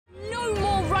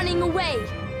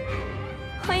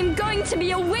I am going to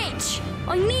be a witch!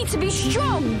 I need to be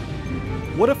strong!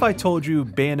 What if I told you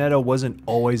Bayonetta wasn't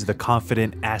always the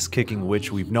confident, ass-kicking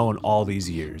witch we've known all these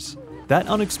years? That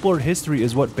unexplored history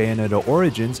is what Bayonetta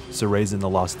Origins, Cereza and the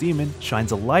Lost Demon,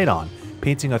 shines a light on,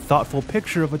 painting a thoughtful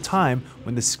picture of a time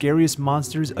when the scariest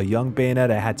monsters a young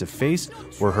Bayonetta had to face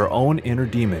were her own inner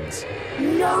demons.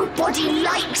 Nobody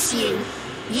likes you!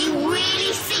 You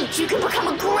really think you can become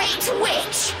a great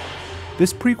witch?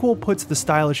 This prequel puts the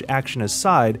stylish action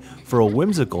aside for a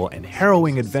whimsical and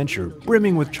harrowing adventure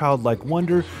brimming with childlike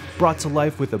wonder brought to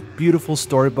life with a beautiful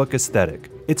storybook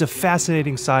aesthetic. It's a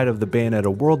fascinating side of the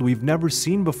Bayonetta world we've never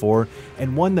seen before,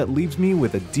 and one that leaves me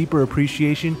with a deeper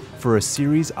appreciation for a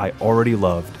series I already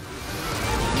loved.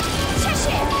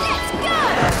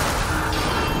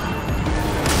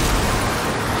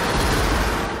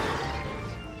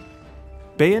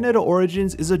 Bayonetta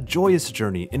Origins is a joyous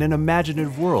journey in an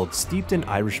imaginative world steeped in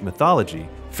Irish mythology.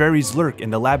 Fairies lurk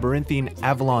in the labyrinthine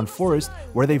Avalon Forest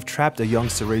where they've trapped a young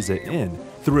Cereza in.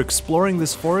 Through exploring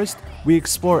this forest, we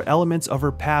explore elements of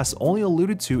her past only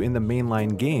alluded to in the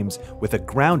mainline games with a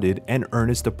grounded and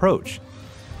earnest approach.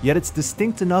 Yet it's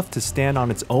distinct enough to stand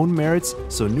on its own merits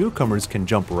so newcomers can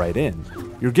jump right in.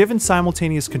 You're given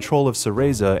simultaneous control of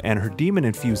Cereza and her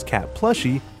demon-infused cat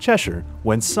plushie, Cheshire,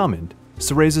 when summoned.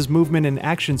 Cereza's movement and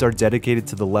actions are dedicated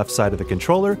to the left side of the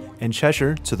controller, and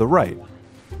Cheshire to the right.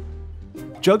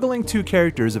 Juggling two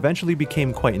characters eventually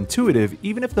became quite intuitive,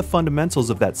 even if the fundamentals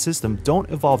of that system don't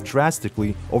evolve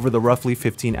drastically over the roughly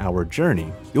 15-hour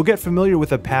journey. You'll get familiar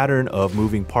with a pattern of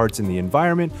moving parts in the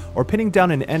environment or pinning down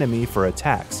an enemy for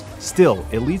attacks. Still,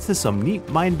 it leads to some neat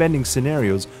mind-bending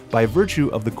scenarios by virtue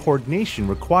of the coordination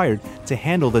required to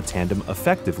handle the tandem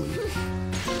effectively.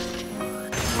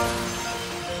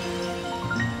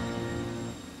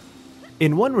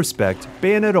 In one respect,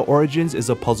 Bayonetta Origins is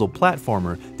a puzzle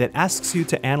platformer that asks you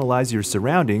to analyze your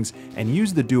surroundings and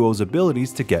use the duo's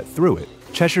abilities to get through it.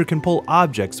 Cheshire can pull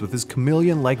objects with his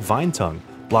chameleon-like vine tongue,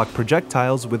 block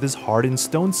projectiles with his hardened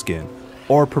stone skin,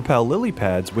 or propel lily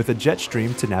pads with a jet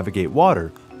stream to navigate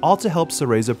water, all to help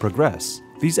Cereza progress.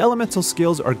 These elemental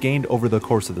skills are gained over the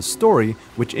course of the story,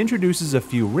 which introduces a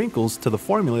few wrinkles to the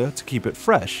formula to keep it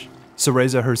fresh.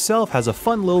 Cereza herself has a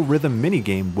fun little rhythm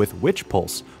minigame with Witch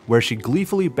Pulse, where she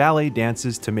gleefully ballet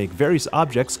dances to make various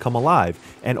objects come alive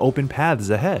and open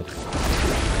paths ahead.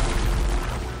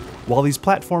 While these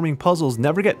platforming puzzles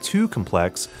never get too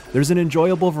complex, there's an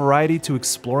enjoyable variety to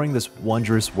exploring this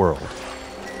wondrous world.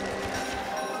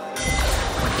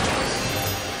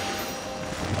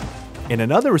 In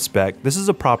another respect, this is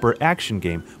a proper action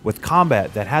game with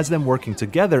combat that has them working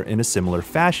together in a similar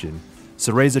fashion.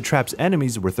 Cereza traps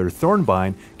enemies with her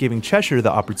Thornbind, giving Cheshire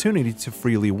the opportunity to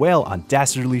freely wail on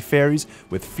dastardly fairies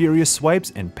with furious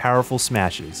swipes and powerful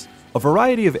smashes. A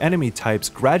variety of enemy types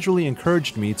gradually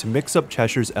encouraged me to mix up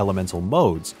Cheshire's elemental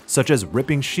modes, such as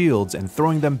ripping shields and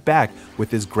throwing them back with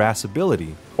his grass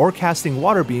ability, or casting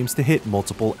water beams to hit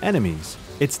multiple enemies.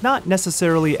 It's not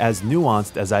necessarily as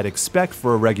nuanced as I'd expect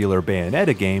for a regular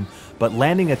Bayonetta game, but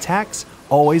landing attacks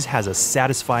always has a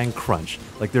satisfying crunch,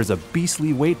 like there's a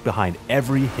beastly weight behind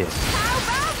every hit.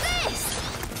 How about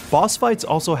this? Boss fights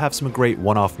also have some great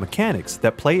one-off mechanics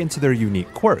that play into their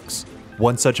unique quirks.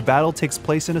 One such battle takes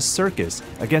place in a circus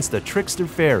against a trickster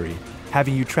fairy,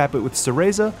 having you trap it with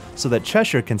Cereza so that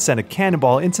Cheshire can send a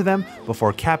cannonball into them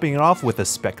before capping it off with a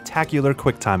spectacular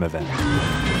quicktime event.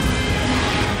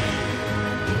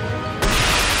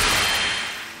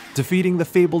 Defeating the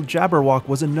fabled Jabberwock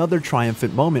was another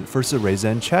triumphant moment for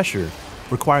Cereza and Cheshire,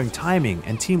 requiring timing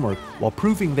and teamwork while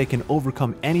proving they can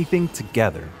overcome anything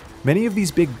together. Many of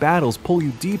these big battles pull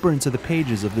you deeper into the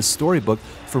pages of this storybook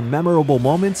for memorable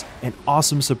moments and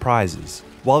awesome surprises.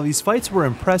 While these fights were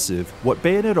impressive, what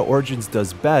Bayonetta Origins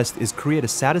does best is create a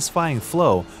satisfying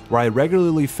flow where I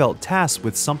regularly felt tasked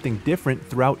with something different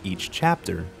throughout each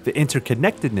chapter. The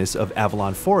interconnectedness of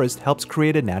Avalon Forest helps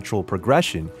create a natural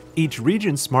progression. Each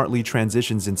region smartly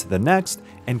transitions into the next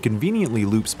and conveniently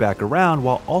loops back around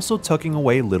while also tucking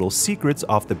away little secrets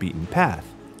off the beaten path.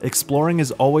 Exploring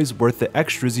is always worth the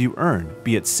extras you earn,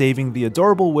 be it saving the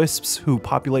adorable wisps who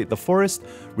populate the forest,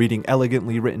 reading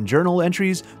elegantly written journal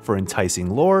entries for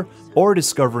enticing lore, or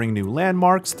discovering new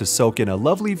landmarks to soak in a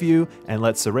lovely view and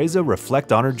let Cereza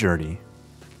reflect on her journey.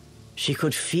 She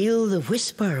could feel the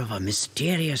whisper of a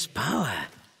mysterious power,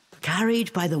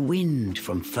 carried by the wind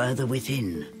from further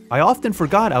within. I often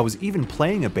forgot I was even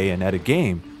playing a Bayonetta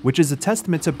game, which is a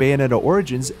testament to Bayonetta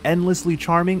Origins' endlessly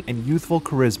charming and youthful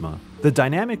charisma. The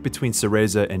dynamic between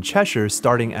Cereza and Cheshire,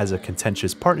 starting as a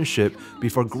contentious partnership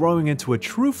before growing into a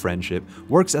true friendship,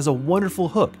 works as a wonderful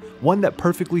hook, one that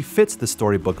perfectly fits the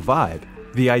storybook vibe.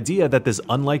 The idea that this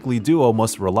unlikely duo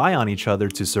must rely on each other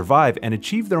to survive and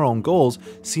achieve their own goals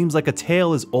seems like a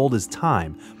tale as old as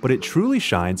time, but it truly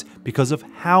shines because of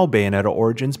how Bayonetta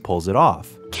Origins pulls it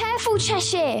off. Careful,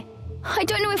 Cheshire! I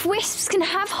don't know if wisps can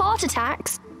have heart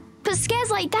attacks, but scares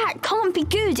like that can't be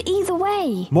good either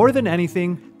way. More than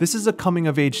anything, this is a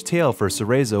coming-of-age tale for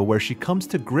Cereza where she comes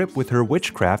to grip with her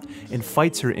witchcraft and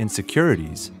fights her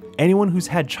insecurities. Anyone who's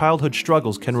had childhood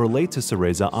struggles can relate to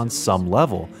Cereza on some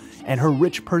level, and her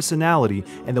rich personality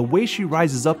and the way she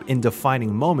rises up in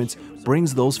defining moments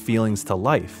brings those feelings to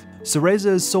life. Cereza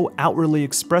is so outwardly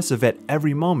expressive at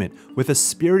every moment, with a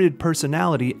spirited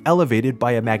personality elevated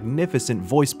by a magnificent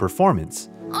voice performance.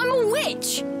 I'm a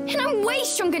witch, and I'm way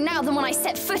stronger now than when I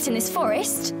set foot in this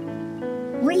forest.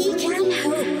 We can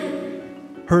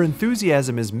hope. Her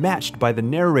enthusiasm is matched by the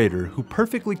narrator, who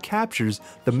perfectly captures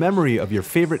the memory of your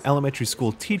favorite elementary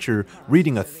school teacher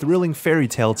reading a thrilling fairy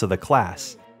tale to the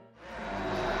class.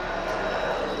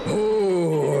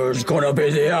 Who's gonna be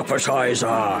the appetizer?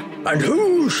 And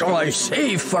who shall I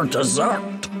save for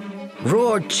dessert?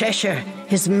 Roared Cheshire,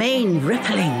 his mane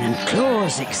rippling and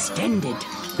claws extended.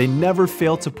 They never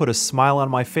fail to put a smile on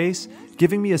my face,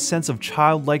 giving me a sense of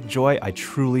childlike joy I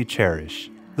truly cherish.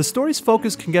 The story's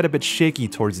focus can get a bit shaky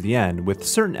towards the end, with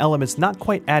certain elements not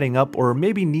quite adding up or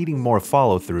maybe needing more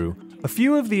follow-through. A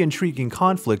few of the intriguing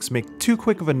conflicts make too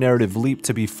quick of a narrative leap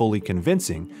to be fully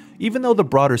convincing, even though the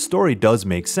broader story does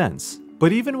make sense.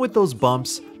 But even with those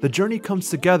bumps, the journey comes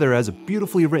together as a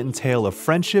beautifully written tale of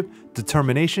friendship,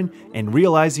 determination, and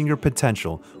realizing your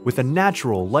potential, with a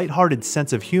natural, lighthearted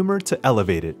sense of humor to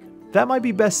elevate it. That might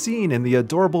be best seen in the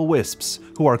adorable wisps,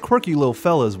 who are quirky little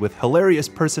fellas with hilarious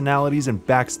personalities and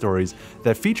backstories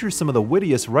that feature some of the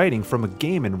wittiest writing from a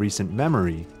game in recent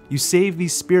memory. You save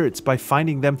these spirits by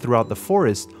finding them throughout the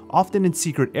forest, often in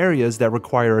secret areas that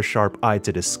require a sharp eye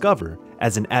to discover.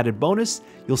 As an added bonus,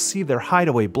 you'll see their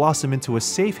hideaway blossom into a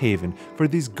safe haven for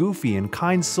these goofy and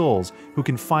kind souls who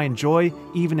can find joy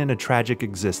even in a tragic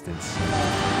existence.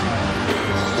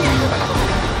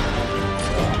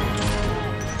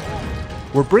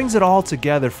 What brings it all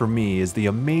together for me is the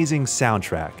amazing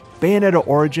soundtrack. Bayonetta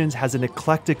Origins has an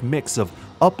eclectic mix of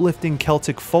uplifting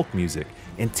Celtic folk music,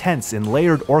 intense and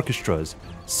layered orchestras,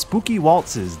 spooky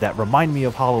waltzes that remind me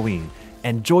of Halloween,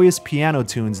 and joyous piano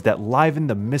tunes that liven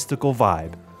the mystical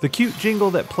vibe. The cute jingle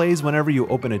that plays whenever you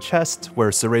open a chest,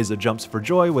 where Cereza jumps for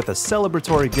joy with a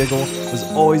celebratory giggle, was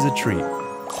always a treat.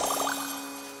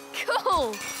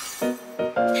 Cool!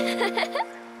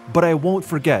 But I won't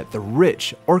forget the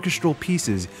rich orchestral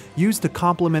pieces used to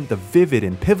complement the vivid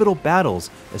and pivotal battles,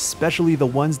 especially the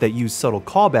ones that use subtle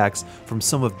callbacks from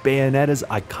some of Bayonetta's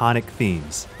iconic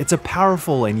themes. It's a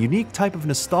powerful and unique type of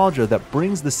nostalgia that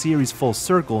brings the series full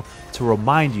circle to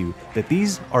remind you that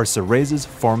these are Cereza's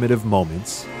formative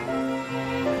moments.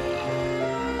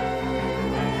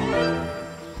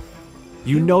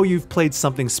 You know you've played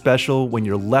something special when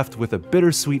you're left with a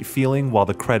bittersweet feeling while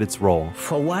the credits roll.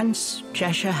 For once,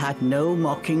 Cheshire had no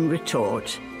mocking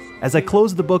retort. As I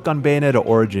closed the book on Bayonetta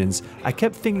Origins, I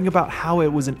kept thinking about how it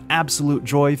was an absolute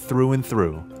joy through and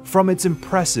through. From its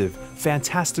impressive,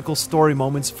 fantastical story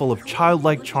moments full of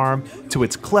childlike charm to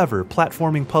its clever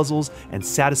platforming puzzles and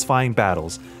satisfying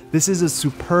battles, this is a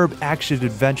superb action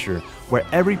adventure where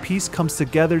every piece comes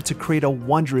together to create a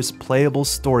wondrous playable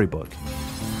storybook.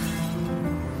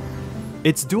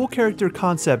 Its dual character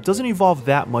concept doesn't evolve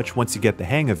that much once you get the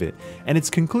hang of it, and its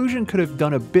conclusion could have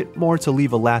done a bit more to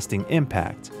leave a lasting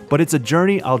impact. But it's a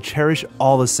journey I'll cherish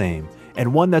all the same,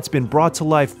 and one that's been brought to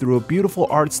life through a beautiful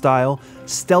art style,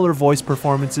 stellar voice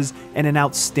performances, and an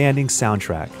outstanding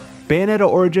soundtrack. Bayonetta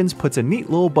Origins puts a neat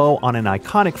little bow on an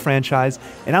iconic franchise,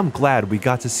 and I'm glad we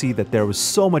got to see that there was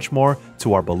so much more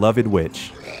to our beloved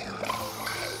witch.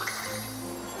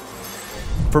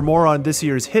 For more on this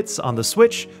year's hits on the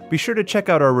Switch, be sure to check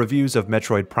out our reviews of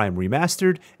Metroid Prime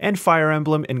Remastered and Fire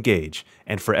Emblem Engage.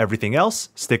 And for everything else,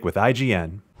 stick with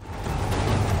IGN.